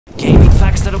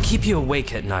They'll keep you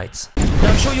awake at night. Now,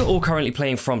 I'm sure you're all currently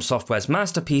playing From Software's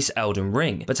masterpiece, Elden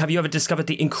Ring, but have you ever discovered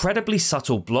the incredibly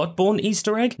subtle Bloodborne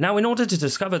Easter egg? Now, in order to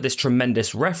discover this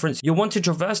tremendous reference, you'll want to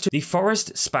traverse to the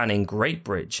forest-spanning Great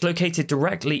Bridge, located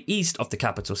directly east of the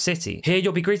capital city. Here,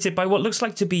 you'll be greeted by what looks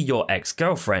like to be your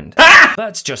ex-girlfriend.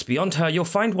 But just beyond her, you'll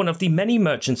find one of the many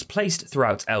merchants placed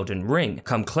throughout Elden Ring.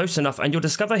 Come close enough and you'll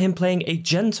discover him playing a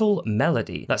gentle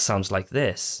melody that sounds like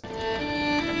this.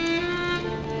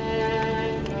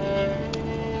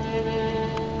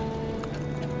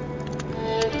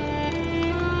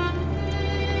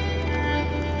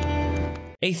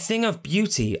 A thing of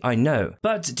beauty, I know.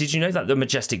 But did you know that the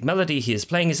majestic melody he is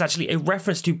playing is actually a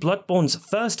reference to Bloodborne's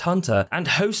first hunter and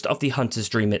host of the Hunter's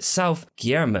Dream itself,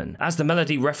 Gehrman, as the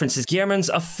melody references Gehrman's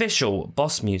official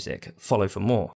boss music. Follow for more.